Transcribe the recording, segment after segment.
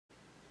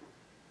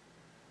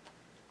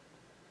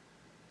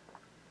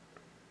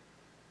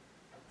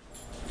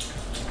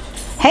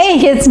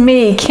Hey, it's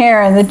me,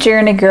 Karen, the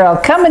Journey Girl,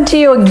 coming to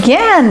you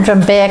again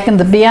from back in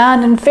the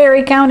beyond in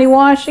Ferry County,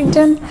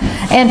 Washington.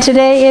 And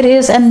today it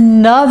is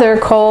another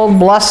cold,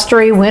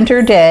 blustery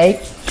winter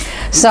day.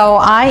 So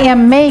I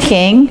am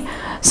making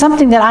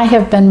something that I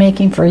have been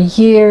making for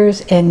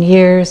years and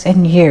years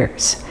and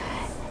years.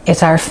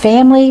 It's our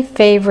family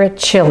favorite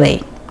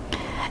chili.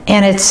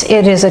 And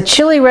it is a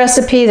chili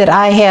recipe that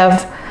I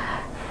have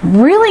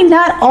really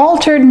not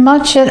altered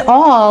much at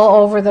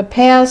all over the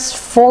past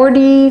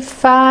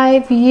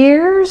 45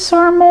 years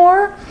or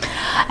more.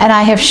 And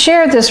I have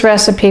shared this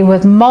recipe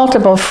with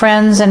multiple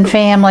friends and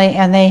family,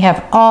 and they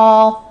have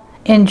all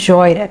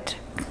enjoyed it,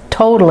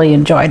 totally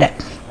enjoyed it.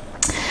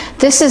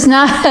 This is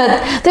not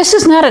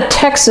a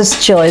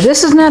Texas chili.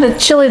 This is not a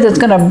chili that's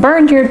going to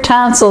burn your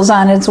tonsils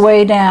on its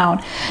way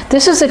down.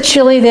 This is a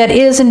chili that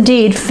is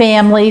indeed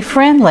family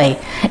friendly.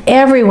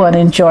 Everyone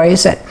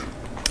enjoys it.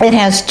 It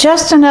has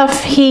just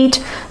enough heat,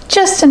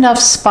 just enough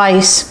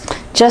spice,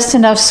 just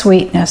enough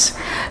sweetness.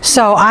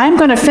 So I'm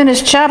going to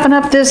finish chopping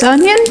up this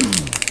onion,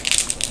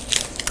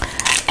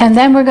 and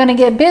then we're going to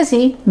get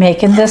busy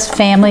making this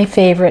family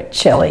favorite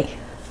chili.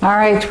 All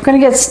right, we're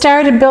going to get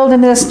started building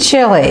this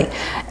chili.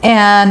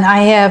 And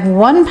I have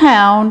 1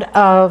 pound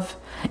of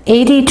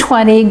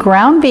 80/20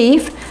 ground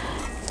beef,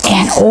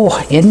 and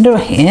oh, in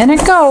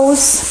it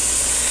goes.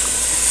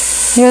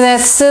 Hear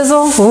that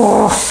sizzle?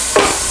 Oh.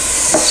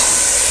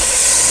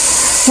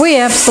 We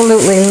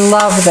absolutely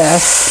love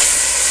this.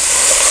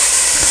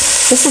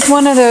 This is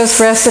one of those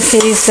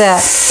recipes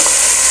that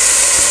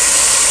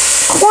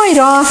quite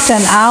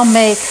often I'll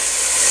make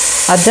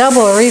a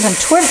double or even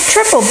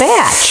triple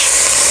batch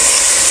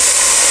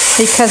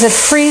because it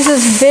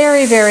freezes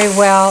very, very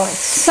well. It's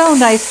so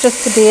nice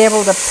just to be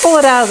able to pull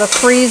it out of the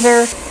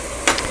freezer.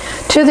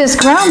 To this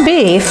ground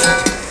beef,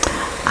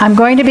 I'm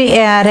going to be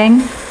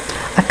adding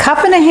 1.5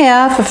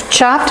 cups of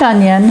chopped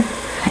onion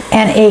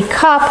and 1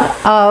 cup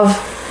of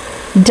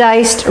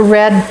diced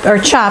red or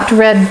chopped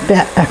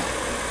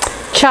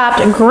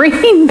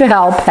green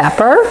bell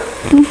pepper,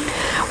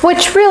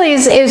 which really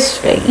is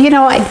you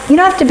know, you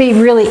don't have to be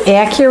really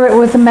accurate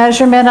with the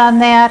measurement on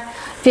that.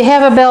 If you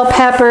have a bell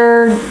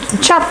pepper,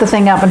 chop the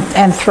thing up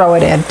and throw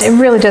it in. It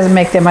really doesn't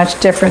make that much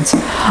difference.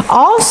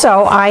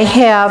 Also, I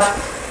have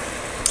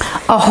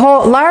a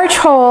large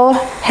whole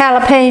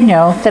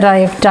jalapeno that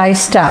I have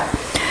diced up.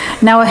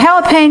 Now with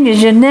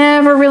jalapenos, you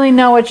never really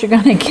know what you're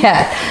going to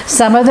get.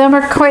 Some of them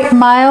are quite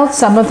mild,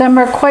 some of them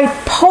are quite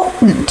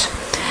potent.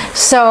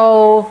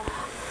 So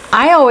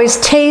I always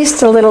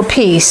taste a little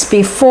piece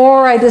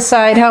before I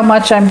decide how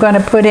much I'm going to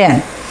put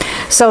in.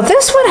 So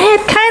this one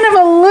had kind of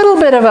a little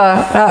bit of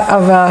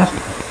a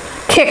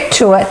kick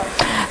to it.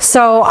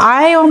 So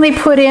I only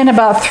put in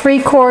about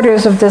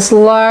 3/4 of this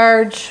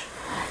large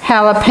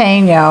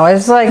jalapeno.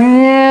 It's like,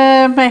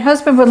 yeah, my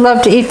husband would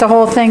love to eat the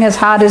whole thing as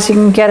hot as you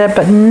can get it,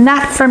 but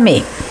not for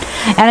me.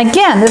 And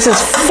again, this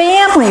is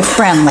family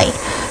friendly.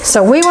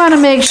 So we want to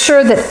make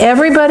sure that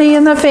everybody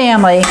in the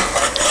family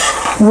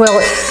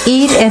will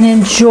eat and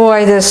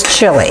enjoy this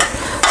chili.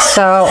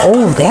 So,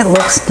 oh, that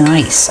looks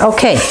nice.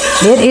 Okay,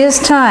 it is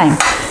time.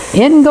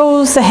 In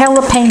goes the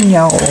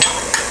jalapeno.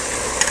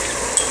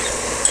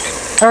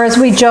 Or as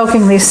we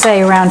jokingly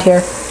say around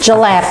here,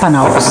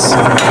 jalapenos.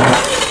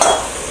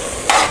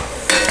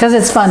 Because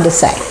it's fun to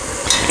say.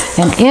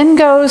 And in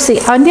goes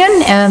the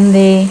onion and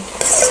the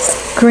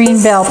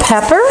green bell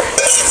pepper.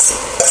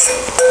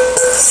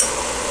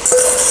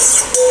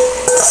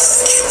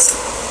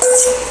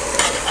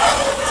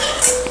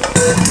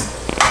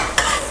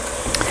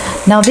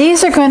 Now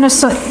these are going to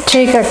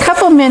take a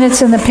couple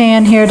minutes in the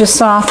pan here to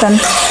soften.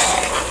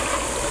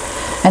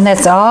 And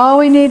that's all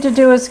we need to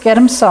do is get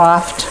them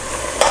soft.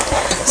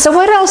 So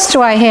what else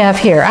do I have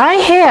here? I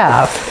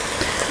have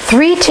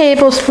 3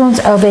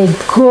 tablespoons of a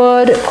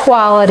good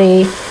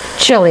quality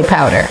chili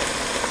powder.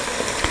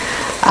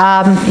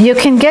 You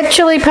can get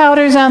chili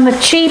powders on the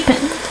cheap,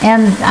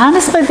 and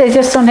honestly they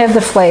just don't have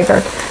the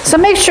flavor. So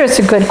make sure it's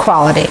a good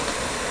quality.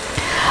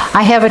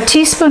 I have a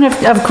teaspoon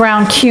of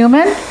ground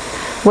cumin,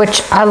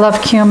 which I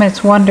love cumin,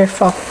 it's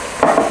wonderful.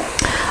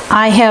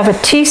 I have a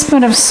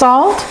teaspoon of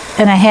salt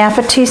and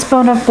 1/2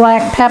 teaspoon of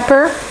black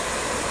pepper.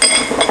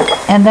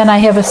 And then I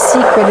have a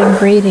secret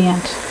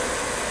ingredient.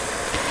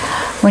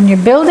 When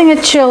you're building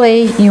a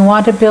chili, you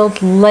want to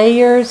build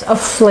layers of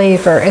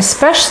flavor,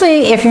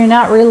 especially if you're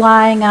not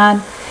relying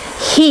on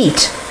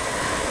heat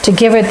to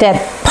give it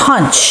that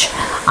punch.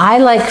 I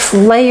like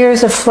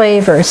layers of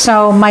flavor.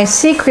 So my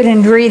secret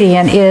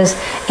ingredient is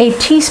a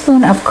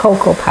teaspoon of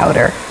cocoa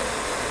powder.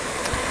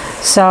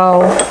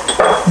 So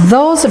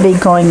those will be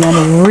going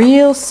in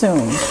real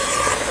soon.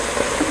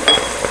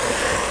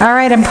 All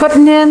right, I'm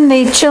putting in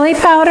the chili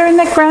powder and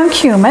the ground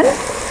cumin.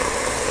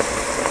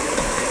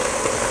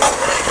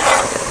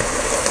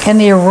 And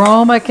the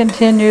aroma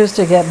continues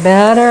to get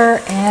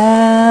better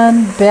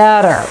and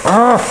better.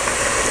 Oh,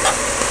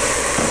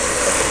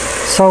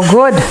 so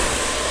good.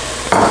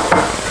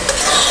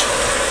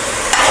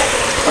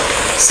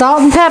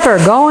 Salt and pepper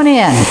going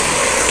in.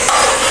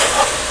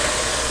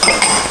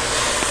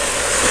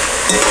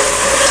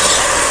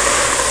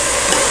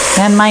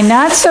 And my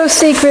not so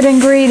secret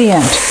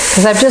ingredient,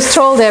 because I've just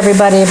told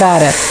everybody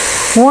about it.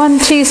 1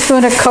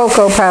 teaspoon of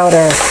cocoa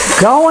powder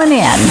going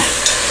in.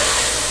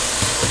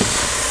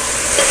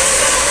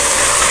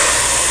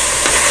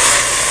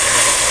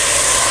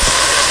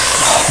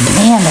 Oh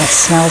man, that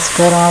smells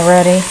good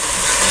already.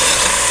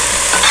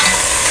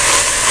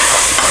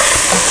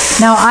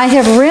 Now I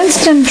have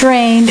rinsed and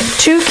drained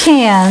 2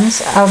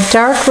 cans of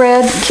dark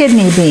red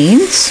kidney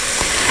beans.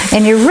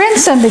 And you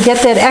rinse them to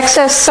get that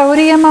excess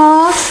sodium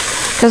off,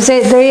 because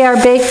they are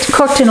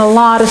cooked in a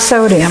lot of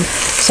sodium.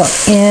 So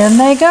in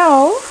they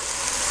go.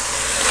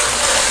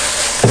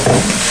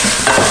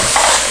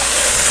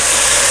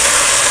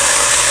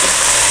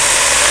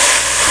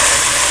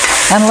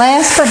 And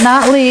last but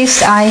not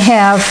least, I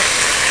have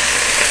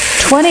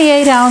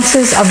 28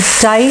 ounces of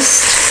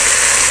diced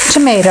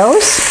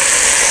tomatoes.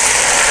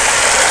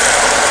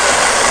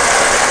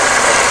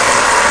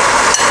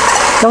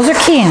 Those are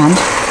canned.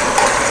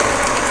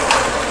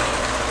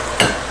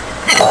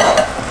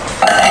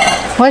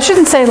 Well, I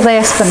shouldn't say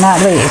last but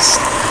not least,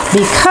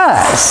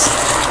 because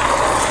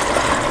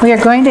we are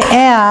going to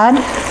add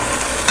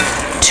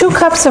 2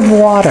 cups of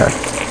water,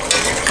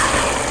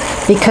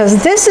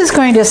 because this is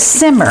going to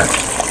simmer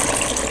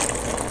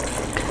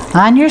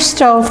on your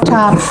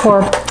stovetop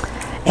for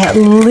at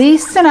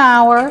least an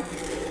hour,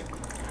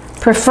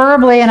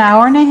 preferably an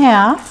hour and a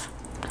half.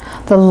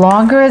 The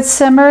longer it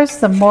simmers,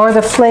 the more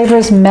the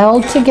flavors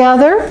meld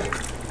together.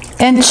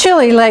 And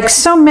chili, like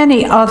so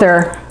many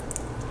other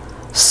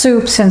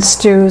soups and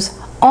stews,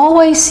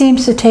 always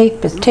seems to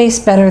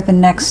taste better the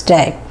next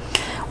day,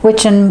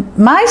 which in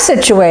my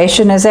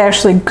situation is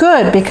actually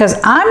good, because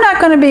I'm not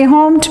going to be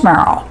home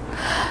tomorrow.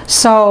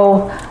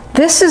 So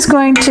this is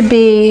going to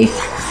be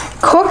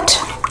cooked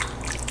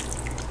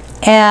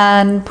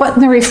and put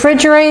in the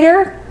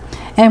refrigerator,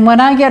 and when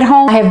I get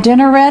home I have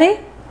dinner ready,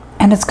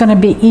 and it's going to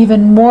be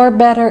even more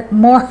better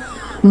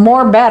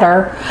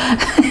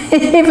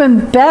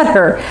even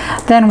better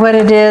than what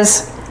it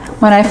is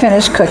when I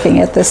finish cooking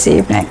it this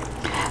evening.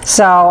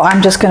 So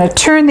I'm just going to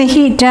turn the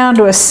heat down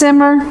to a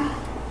simmer,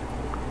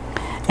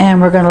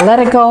 and we're going to let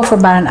it go for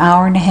about an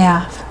hour and a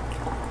half.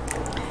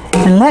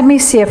 And let me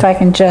see if I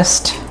can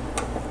just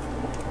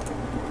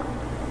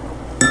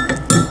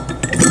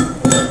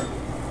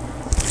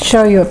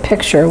show you a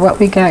picture of what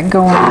we got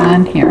going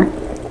on here.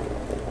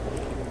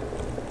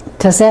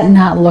 Does that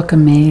not look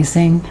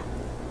amazing?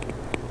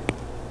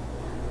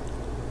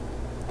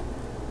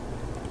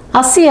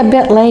 I'll see you a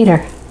bit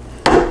later.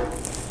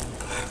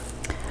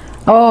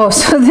 Oh,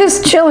 so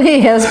this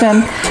chili has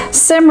been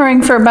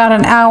simmering for about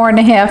an hour and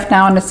a half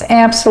now, and it's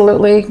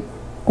absolutely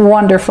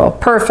wonderful,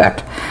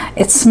 perfect.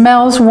 It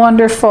smells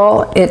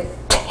wonderful, it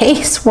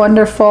tastes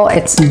wonderful,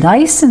 it's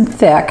nice and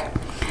thick.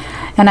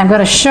 And I'm going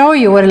to show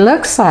you what it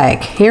looks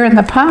like here in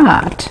the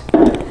pot.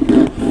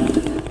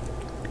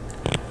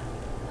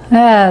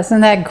 Yeah, isn't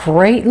that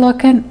great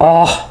looking?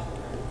 Oh.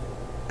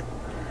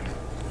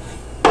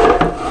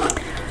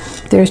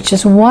 There's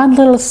just one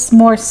little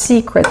more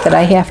secret that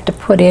I have to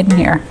put in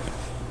here.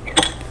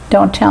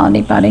 Don't tell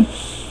anybody.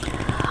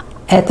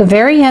 At the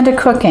very end of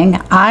cooking,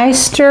 I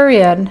stir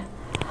in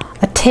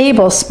a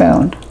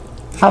tablespoon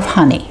of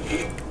honey.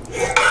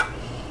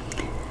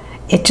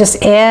 It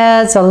just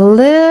adds a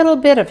little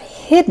bit of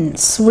hidden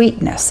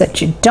sweetness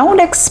that you don't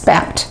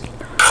expect.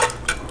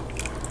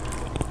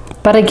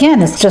 But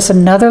again, it's just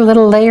another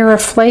little layer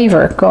of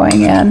flavor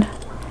going in,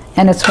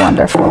 and it's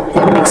wonderful.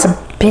 It makes a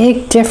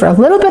big difference.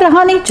 A little bit of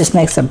honey just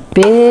makes a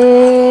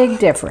big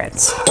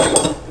difference.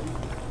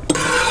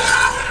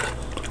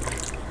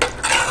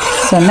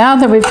 So now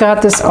that we've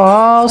got this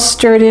all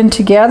stirred in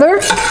together,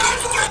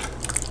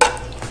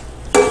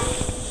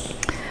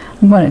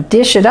 I'm going to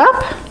dish it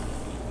up.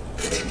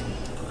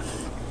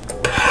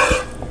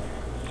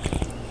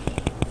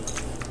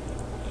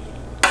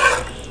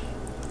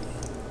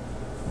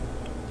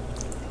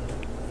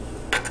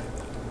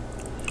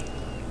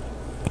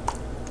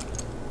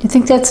 You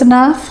think that's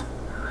enough?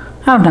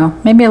 I don't know,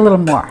 maybe a little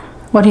more.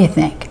 What do you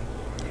think?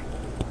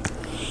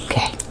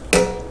 Okay.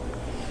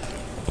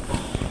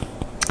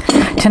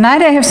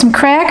 Tonight I have some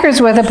crackers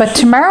with it, but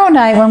tomorrow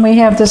night when we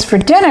have this for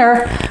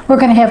dinner, we're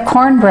going to have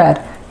cornbread.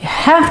 You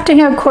have to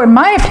have in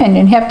my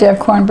opinion, you have to have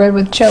cornbread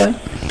with chili.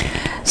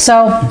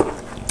 So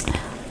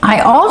I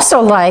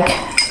also like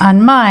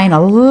on mine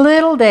a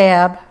little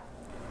dab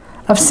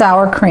of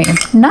sour cream.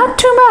 Not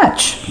too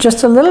much,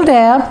 just a little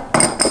dab.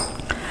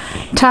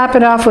 Top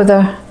it off with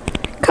a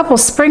couple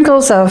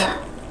sprinkles of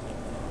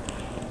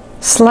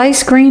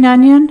sliced green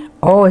onion.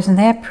 Oh, isn't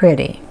that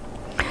pretty?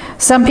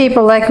 Some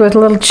people like it with a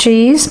little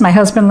cheese. My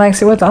husband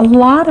likes it with a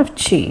lot of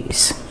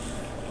cheese.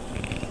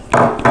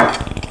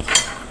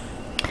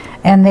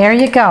 And there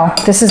you go.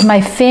 This is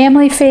my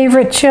family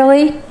favorite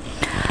chili.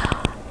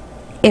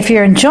 If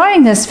you're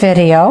enjoying this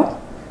video,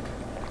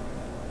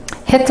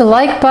 hit the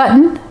like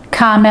button,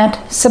 comment,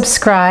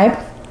 subscribe.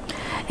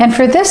 And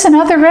for this and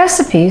other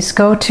recipes,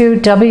 go to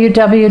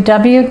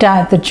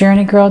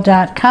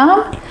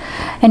www.thejourneygirl.com,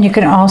 and you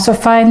can also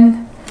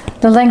find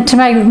the link to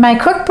my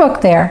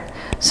cookbook there.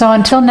 So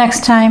until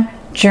next time,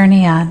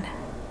 journey on.